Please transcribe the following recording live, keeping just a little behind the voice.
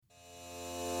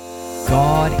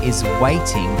God is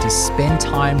waiting to spend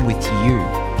time with you.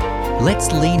 Let's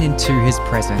lean into His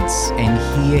presence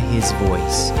and hear His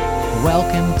voice.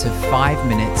 Welcome to 5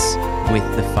 Minutes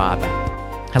with the Father.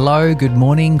 Hello, good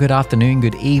morning, good afternoon,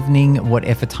 good evening,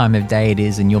 whatever time of day it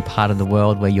is in your part of the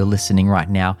world where you're listening right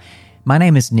now. My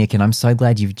name is Nick, and I'm so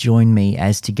glad you've joined me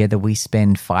as together we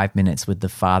spend 5 minutes with the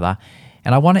Father.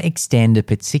 And I want to extend a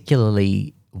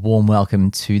particularly warm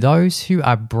welcome to those who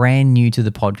are brand new to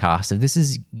the podcast. If this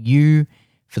is you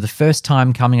for the first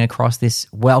time coming across this,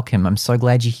 welcome. I'm so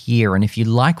glad you're here. And if you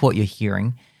like what you're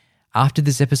hearing, after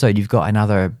this episode, you've got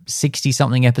another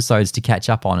 60-something episodes to catch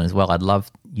up on as well. I'd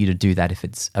love you to do that if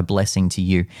it's a blessing to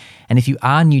you. And if you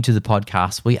are new to the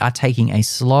podcast, we are taking a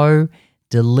slow,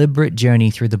 deliberate journey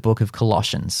through the book of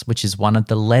Colossians, which is one of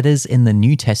the letters in the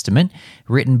New Testament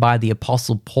written by the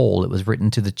Apostle Paul. It was written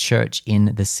to the church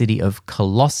in the city of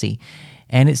Colossae.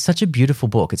 And it's such a beautiful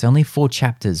book. It's only 4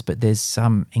 chapters, but there's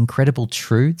some incredible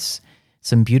truths,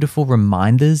 some beautiful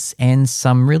reminders, and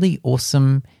some really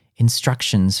awesome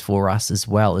instructions for us as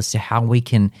well as to how we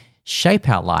can shape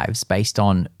our lives based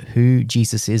on who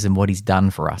Jesus is and what He's done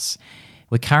for us.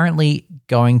 We're currently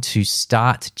going to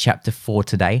start chapter 4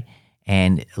 today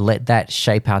and let that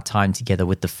shape our time together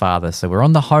with the Father. So we're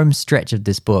on the home stretch of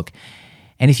this book.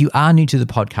 And if you are new to the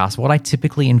podcast, what I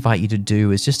typically invite you to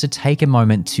do is just to take a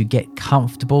moment to get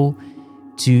comfortable,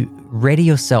 to ready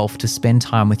yourself to spend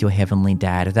time with your Heavenly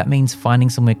Dad. If that means finding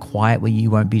somewhere quiet where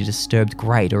you won't be disturbed,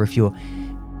 great. Or if you're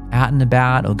out and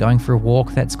about or going for a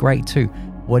walk, that's great too.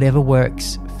 Whatever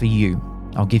works for you.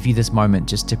 I'll give you this moment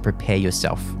just to prepare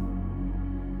yourself.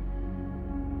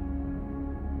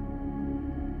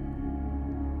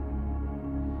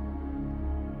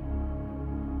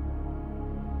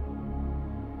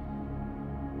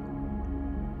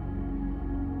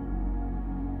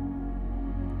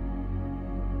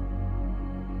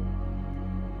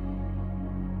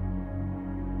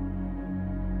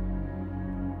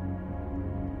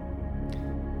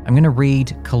 I'm going to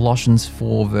read Colossians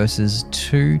 4 verses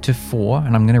 2 to 4,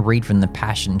 and I'm going to read from the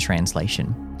Passion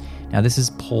Translation. Now, this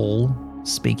is Paul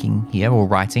speaking here, or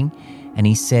writing, and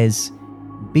he says,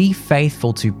 "Be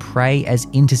faithful to pray as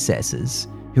intercessors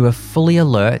who are fully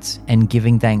alert and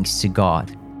giving thanks to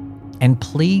God. And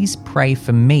please pray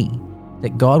for me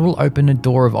that God will open a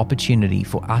door of opportunity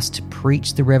for us to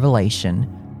preach the revelation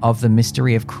of the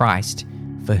mystery of Christ,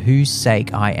 for whose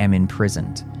sake I am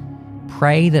imprisoned.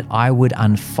 Pray that I would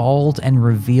unfold and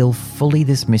reveal fully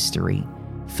this mystery,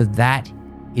 for that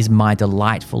is my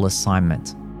delightful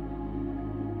assignment."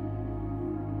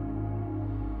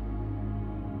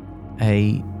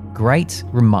 A great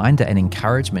reminder and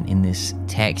encouragement in this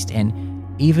text, and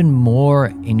even more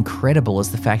incredible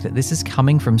is the fact that this is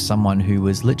coming from someone who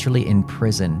was literally in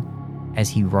prison as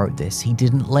he wrote this. He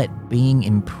didn't let being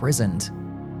imprisoned,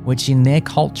 which in their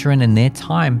culture and in their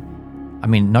time, I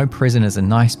mean, no prison is a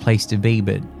nice place to be,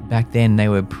 but back then they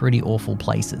were pretty awful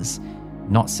places.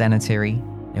 Not sanitary,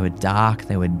 they were dark,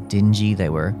 they were dingy, they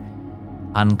were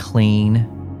unclean.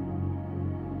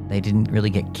 They didn't really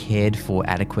get cared for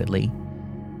adequately.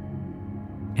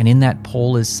 And in that,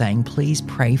 Paul is saying, please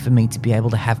pray for me to be able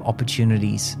to have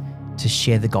opportunities to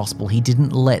share the gospel. He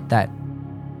didn't let that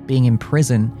being in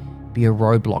prison be a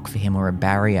roadblock for him or a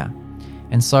barrier.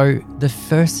 And so the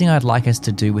first thing I'd like us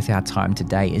to do with our time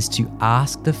today is to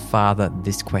ask the Father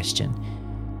this question.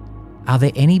 Are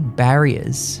there any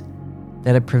barriers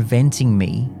that are preventing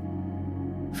me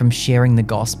from sharing the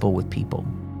gospel with people?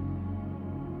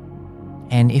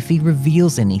 And if He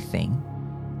reveals anything,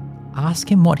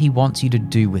 ask Him what He wants you to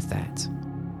do with that.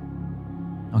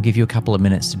 I'll give you a couple of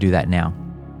minutes to do that now.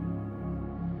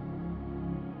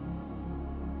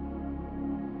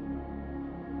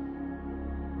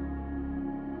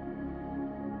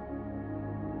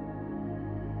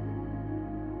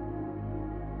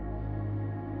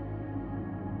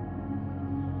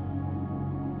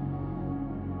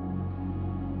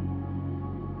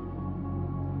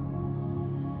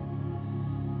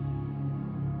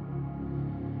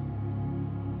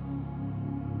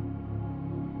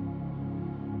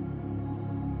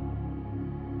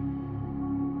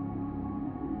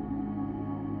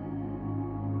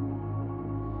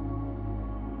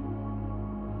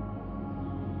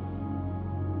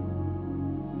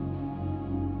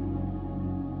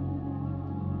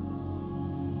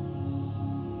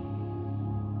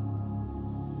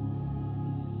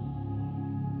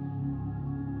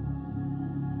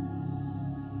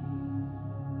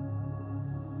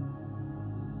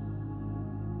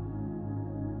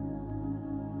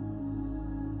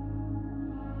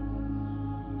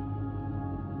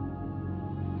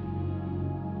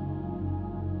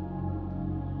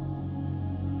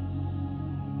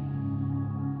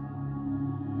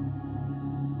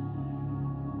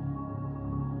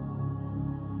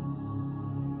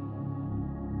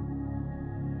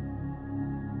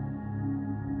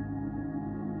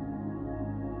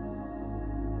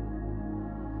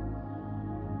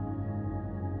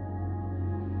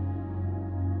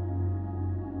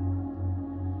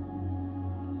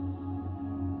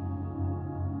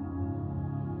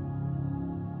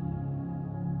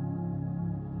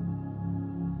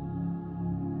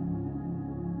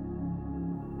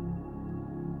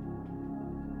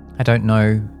 I don't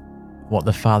know what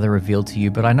the Father revealed to you,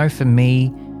 but I know for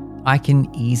me, I can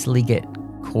easily get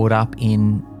caught up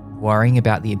in worrying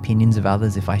about the opinions of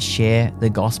others. If I share the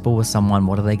gospel with someone,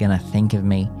 what are they going to think of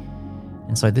me?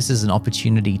 And so this is an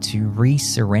opportunity to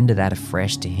re-surrender that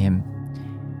afresh to Him.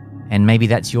 And maybe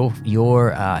that's your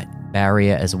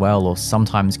barrier as well, or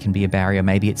sometimes can be a barrier.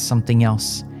 Maybe it's something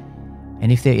else.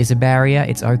 And if there is a barrier,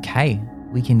 it's okay.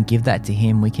 We can give that to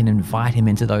Him. We can invite Him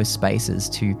into those spaces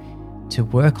to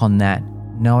work on that,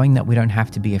 knowing that we don't have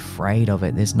to be afraid of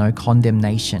it. There's no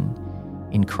condemnation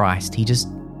in Christ. He just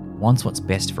wants what's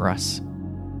best for us.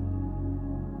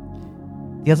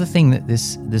 The other thing that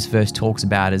this verse talks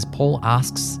about is Paul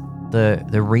asks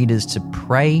the readers to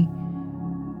pray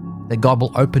that God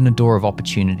will open a door of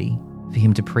opportunity for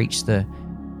him to preach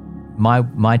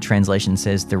my translation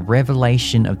says, the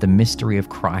revelation of the mystery of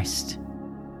Christ,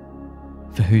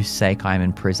 for whose sake I am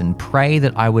in prison. Pray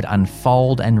that I would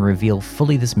unfold and reveal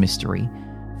fully this mystery,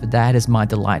 for that is my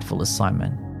delightful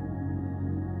assignment.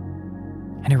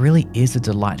 And it really is a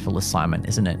delightful assignment,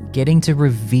 isn't it? Getting to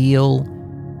reveal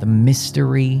the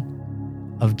mystery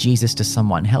of Jesus to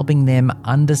someone, helping them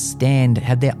understand,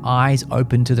 have their eyes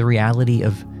open to the reality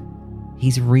of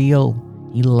He's real,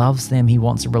 He loves them, He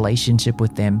wants a relationship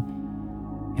with them,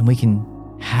 and we can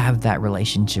have that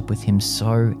relationship with Him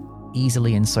so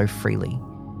easily and so freely.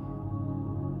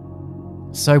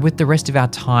 So with the rest of our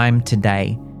time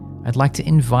today, I'd like to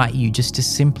invite you just to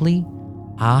simply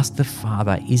ask the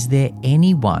Father, is there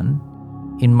anyone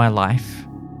in my life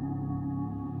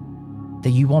that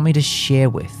you want me to share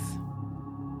with?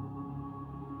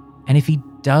 And if He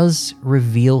does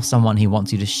reveal someone He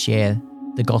wants you to share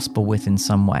the gospel with in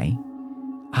some way,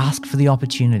 ask for the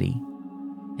opportunity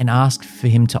and ask for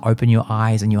Him to open your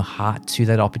eyes and your heart to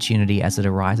that opportunity as it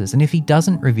arises. And if He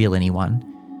doesn't reveal anyone,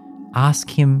 ask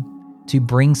Him to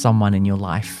bring someone in your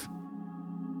life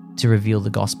to reveal the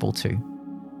gospel to.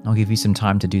 I'll give you some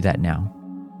time to do that now.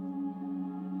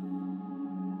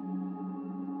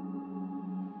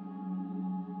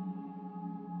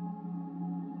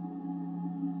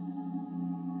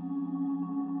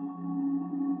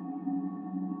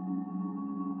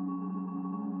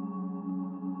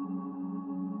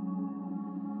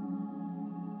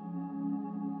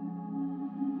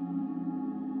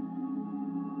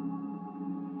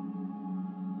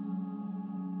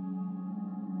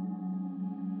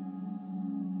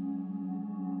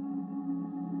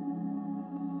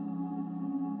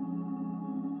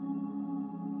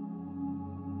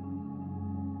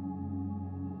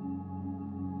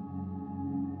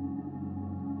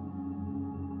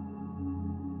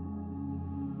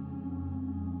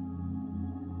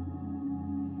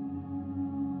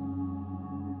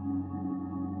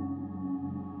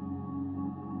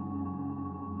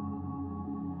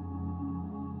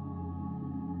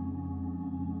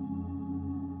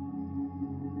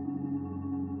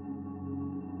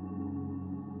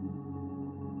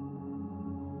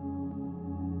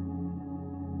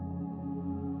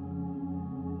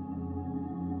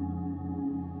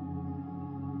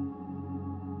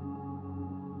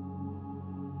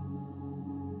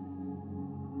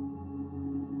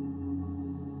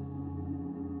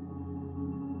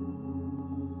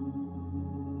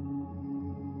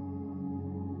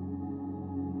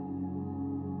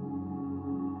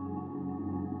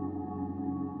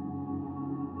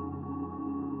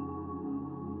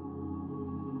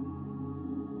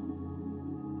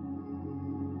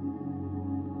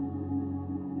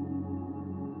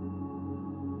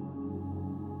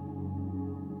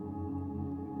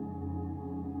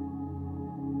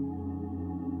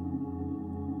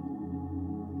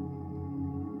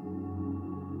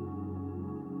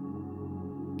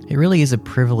 It really is a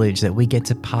privilege that we get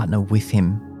to partner with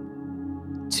Him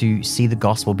to see the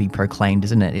gospel be proclaimed,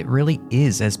 isn't it? It really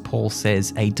is, as Paul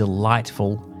says, a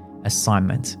delightful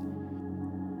assignment.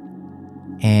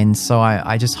 And so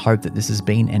I just hope that this has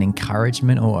been an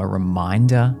encouragement or a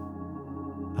reminder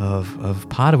of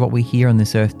part of what we're here on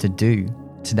this earth to do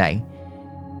today.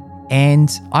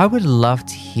 And I would love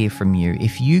to hear from you.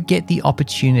 If you get the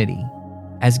opportunity,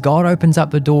 as God opens up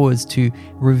the doors to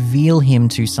reveal Him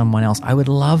to someone else, I would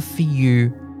love for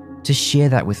you to share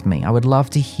that with me. I would love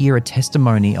to hear a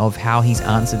testimony of how He's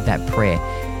answered that prayer.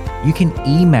 You can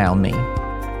email me.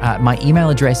 My email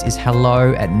address is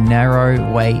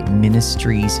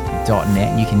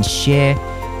hello@narrowwayministries.net. You can share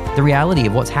the reality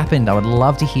of what's happened. I would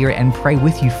love to hear it and pray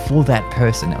with you for that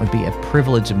person. It would be a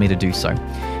privilege of me to do so.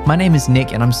 My name is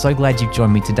Nick, and I'm so glad you've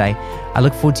joined me today. I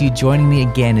look forward to you joining me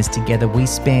again as together we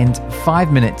spend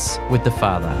 5 minutes with the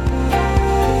Father.